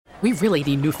We really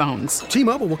need new phones.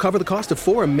 T-Mobile will cover the cost of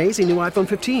 4 amazing new iPhone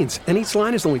 15s, and each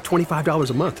line is only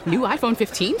 $25 a month. New iPhone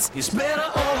 15s? It's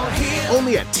better over here.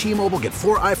 Only at T-Mobile, get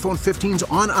 4 iPhone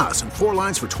 15s on us and 4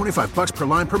 lines for $25 per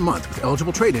line per month with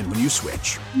eligible trade-in when you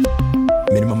switch.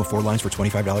 Minimum of 4 lines for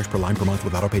 $25 per line per month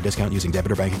with autopay discount using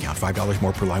debit or bank account. $5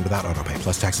 more per line without autopay,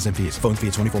 plus taxes and fees. Phone fee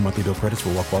at 24 monthly bill credits for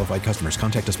well-qualified customers.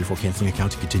 Contact us before canceling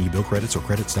account to continue bill credits or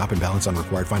credit stop and balance on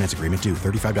required finance agreement due.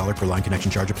 $35 per line connection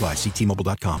charge applies. See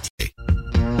T-Mobile.com.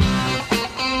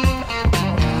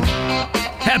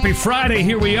 Happy Friday.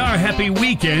 Here we are. Happy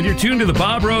weekend. You're tuned to the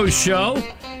Bob Rose Show.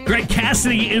 Greg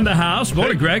Cassidy in the house.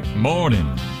 Morning, Greg.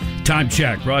 Morning. Time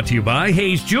check brought to you by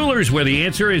Hayes Jewelers, where the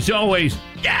answer is always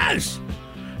yes.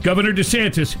 Governor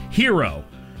DeSantis, hero,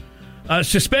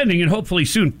 suspending and hopefully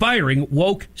soon firing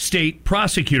woke state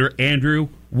prosecutor Andrew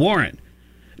Warren.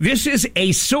 This is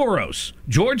a George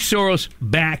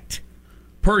Soros-backed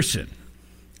person,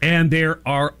 and there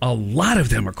are a lot of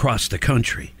them across the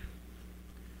country.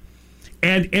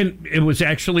 And it was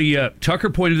actually, Tucker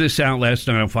pointed this out last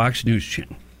night on Fox News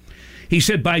Channel. He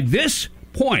said by this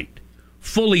point,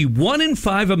 fully 1 in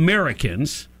 5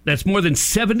 Americans, that's more than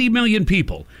 70 million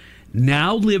people,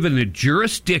 now live in a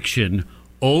jurisdiction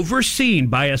overseen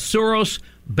by a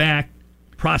Soros-backed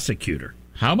prosecutor.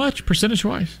 How much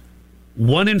percentage-wise?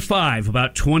 1 in 5,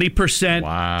 about 20%.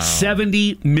 Wow.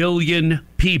 70 million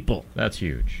people. That's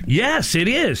huge. Yes, it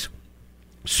is.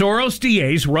 Soros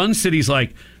DAs run cities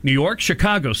like New York,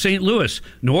 Chicago, St. Louis,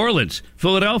 New Orleans,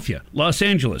 Philadelphia, Los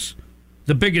Angeles,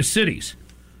 the biggest cities.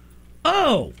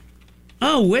 Oh,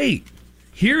 wait.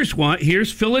 Here's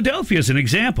Philadelphia as an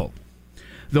example.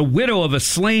 The widow of a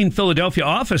slain Philadelphia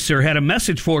officer had a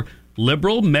message for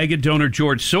liberal mega donor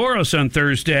George Soros on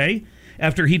Thursday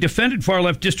after he defended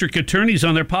far-left district attorneys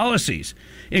on their policies,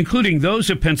 including those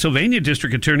of Pennsylvania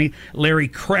District Attorney Larry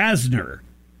Krasner.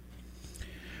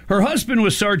 Her husband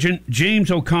was Sergeant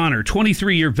James O'Connor,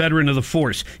 23-year veteran of the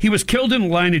force. He was killed in the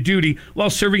line of duty while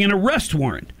serving an arrest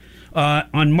warrant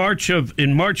in March of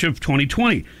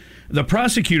 2020. The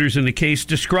prosecutors in the case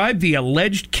described the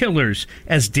alleged killers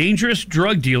as dangerous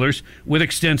drug dealers with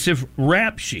extensive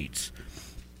rap sheets.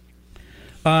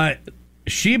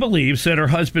 She believes that her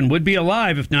husband would be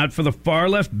alive if not for the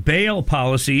far-left bail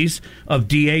policies of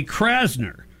D.A.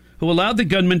 Krasner, who allowed the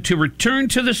gunman to return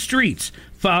to the streets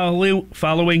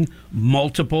following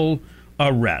multiple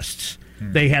arrests.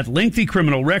 They had lengthy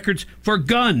criminal records for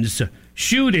guns,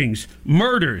 shootings,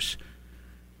 murders.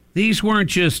 These weren't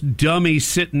just dummies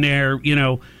sitting there,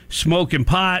 smoking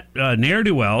pot,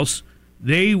 ne'er-do-wells.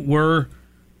 They were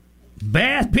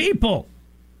bad people.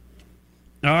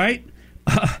 All right?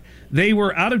 They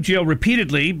were out of jail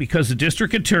repeatedly because the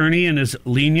district attorney and his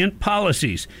lenient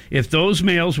policies. If those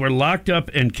males were locked up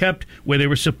and kept where they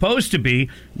were supposed to be,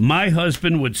 my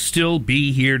husband would still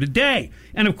be here today.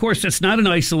 And, of course, that's not an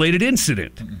isolated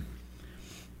incident.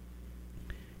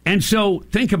 And so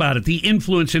think about it, the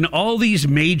influence in all these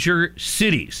major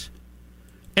cities,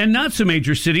 and not so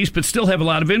major cities, but still have a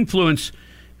lot of influence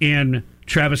in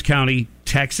Travis County,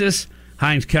 Texas,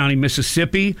 Hinds County,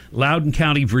 Mississippi, Loudoun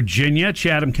County, Virginia,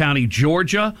 Chatham County,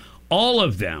 Georgia. All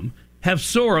of them have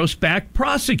Soros-backed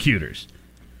prosecutors.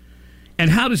 And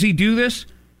how does he do this?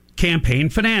 Campaign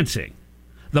financing.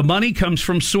 The money comes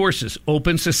from sources,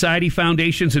 open society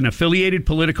foundations and affiliated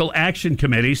political action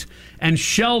committees, and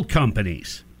shell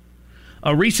companies.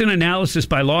 A recent analysis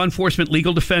by Law Enforcement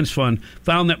Legal Defense Fund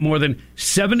found that more than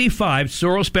 75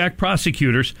 Soros-backed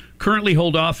prosecutors currently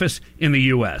hold office in the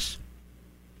U.S.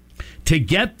 To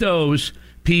get those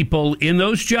people in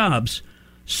those jobs,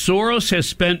 Soros has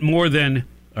spent more than,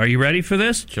 are you ready for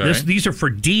this? Okay. These are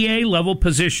for DA level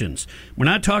positions. We're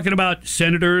not talking about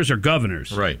senators or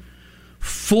governors. Right.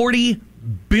 $40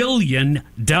 billion.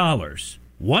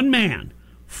 One man,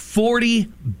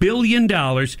 $40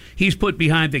 billion he's put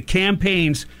behind the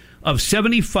campaigns of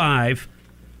 75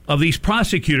 of these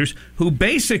prosecutors who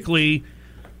basically,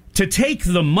 to take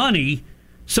the money,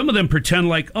 some of them pretend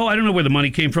like, I don't know where the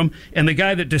money came from. And the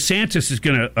guy that DeSantis is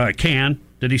going to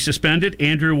did he suspend it?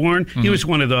 Andrew Warren? Mm-hmm. He was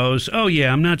one of those.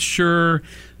 I'm not sure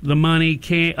the money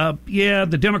came up. Yeah,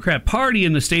 the Democrat Party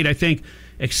in the state, I think,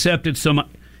 accepted some.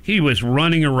 He was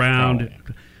running around.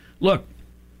 Oh. Look,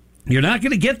 you're not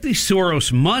going to get the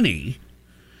Soros money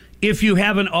if you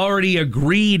haven't already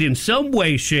agreed in some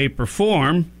way, shape, or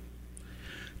form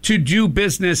to do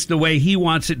business the way he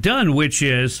wants it done, which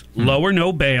is lower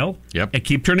no bail, and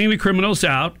keep turning the criminals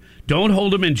out. Don't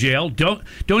hold them in jail. Don't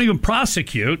even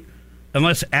prosecute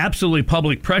unless absolutely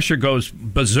public pressure goes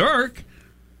berserk.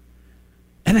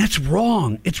 And that's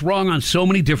wrong. It's wrong on so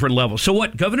many different levels. So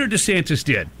what Governor DeSantis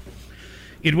did,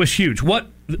 it was huge. What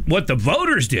the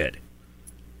voters did,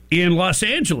 in Los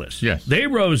Angeles. Yes. They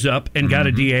rose up and got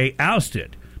a DA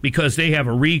ousted because they have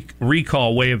a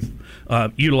recall way of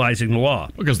utilizing the law.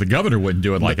 Because the governor wouldn't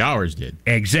do it like ours did.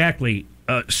 Exactly.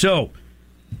 So,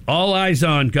 all eyes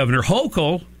on Governor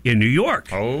Hochul in New York.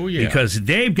 Oh, yeah. Because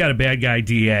they've got a bad guy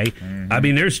DA. I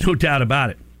mean, there's no doubt about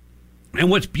it. And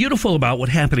what's beautiful about what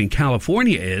happened in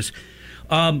California is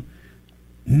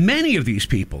many of these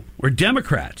people were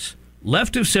Democrats,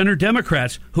 left-of-center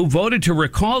Democrats, who voted to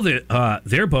recall their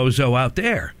bozo out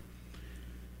there.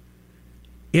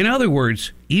 In other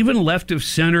words, even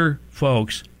left-of-center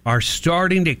folks are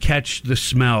starting to catch the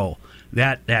smell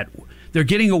that they're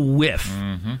getting a whiff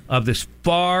of this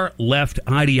far-left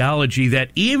ideology that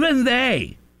even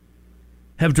they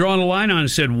have drawn a line on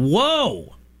and said,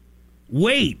 whoa,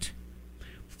 wait.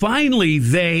 Finally,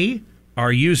 they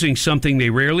are using something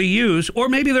they rarely use, or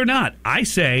maybe they're not. I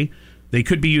say they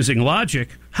could be using logic.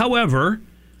 However,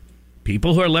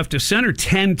 people who are left of center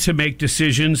tend to make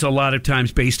decisions a lot of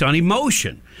times based on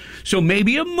emotion. So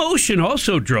maybe emotion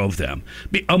also drove them.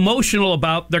 Be emotional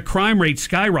about their crime rate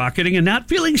skyrocketing and not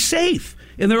feeling safe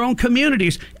in their own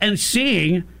communities and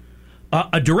seeing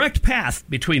a direct path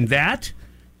between that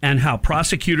and how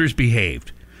prosecutors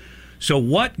behaved. So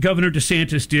what Governor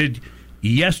DeSantis did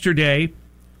yesterday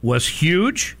was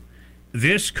huge.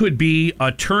 This could be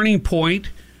a turning point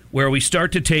where we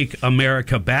start to take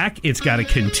America back. It's got to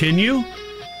continue.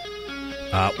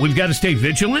 We've got to stay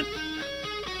vigilant.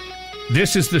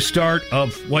 This is the start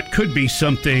of what could be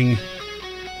something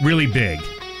really big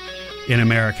in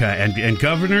America. And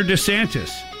Governor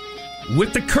DeSantis,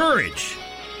 with the courage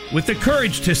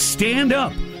to stand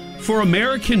up for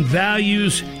American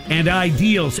values and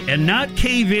ideals and not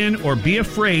cave in or be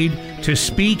afraid to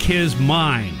speak his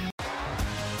mind.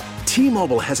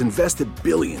 T-Mobile has invested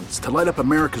billions to light up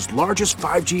America's largest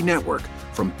 5G network,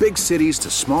 from big cities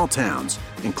to small towns,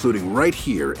 including right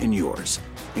here in yours.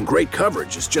 And great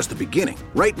coverage is just the beginning.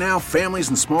 Right now, families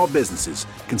and small businesses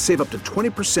can save up to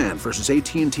 20% versus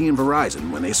AT&T and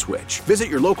Verizon when they switch. Visit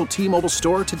your local T-Mobile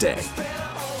store today.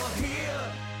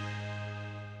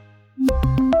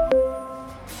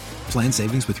 Plan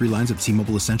savings with 3 lines of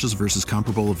T-Mobile Essentials versus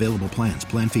comparable available plans.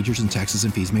 Plan features and taxes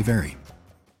and fees may vary.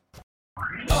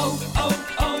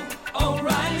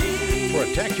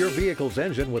 Protect your vehicle's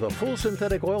engine with a full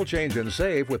synthetic oil change and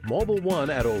save with Mobil 1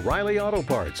 at O'Reilly Auto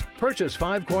Parts. Purchase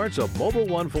 5 quarts of Mobil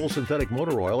 1 full synthetic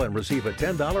motor oil and receive a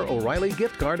 $10 O'Reilly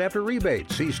gift card after rebate.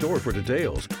 See store for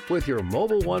details. With your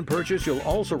Mobil 1 purchase, you'll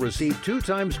also receive 2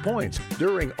 times points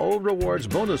during O Rewards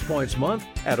Bonus Points Month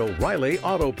at O'Reilly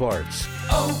Auto Parts.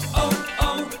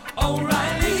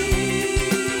 O'Reilly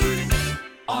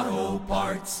Auto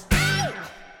Parts.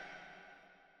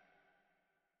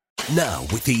 Now,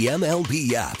 with the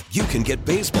MLB app, you can get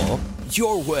baseball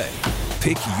your way.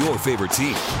 Pick your favorite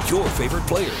team, your favorite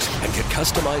players, and get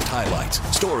customized highlights,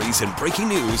 stories, and breaking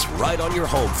news right on your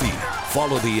home feed.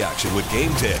 Follow the action with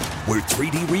Game Day, where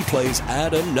 3D replays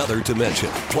add another dimension.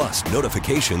 Plus,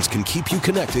 notifications can keep you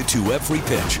connected to every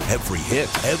pitch, every hit,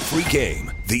 every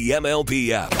game. The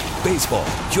MLB app. Baseball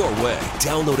your way.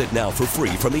 Download it now for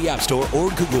free from the App Store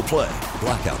or Google Play.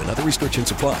 Blackout and other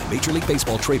restrictions apply. Major League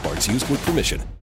Baseball trademarks used with permission.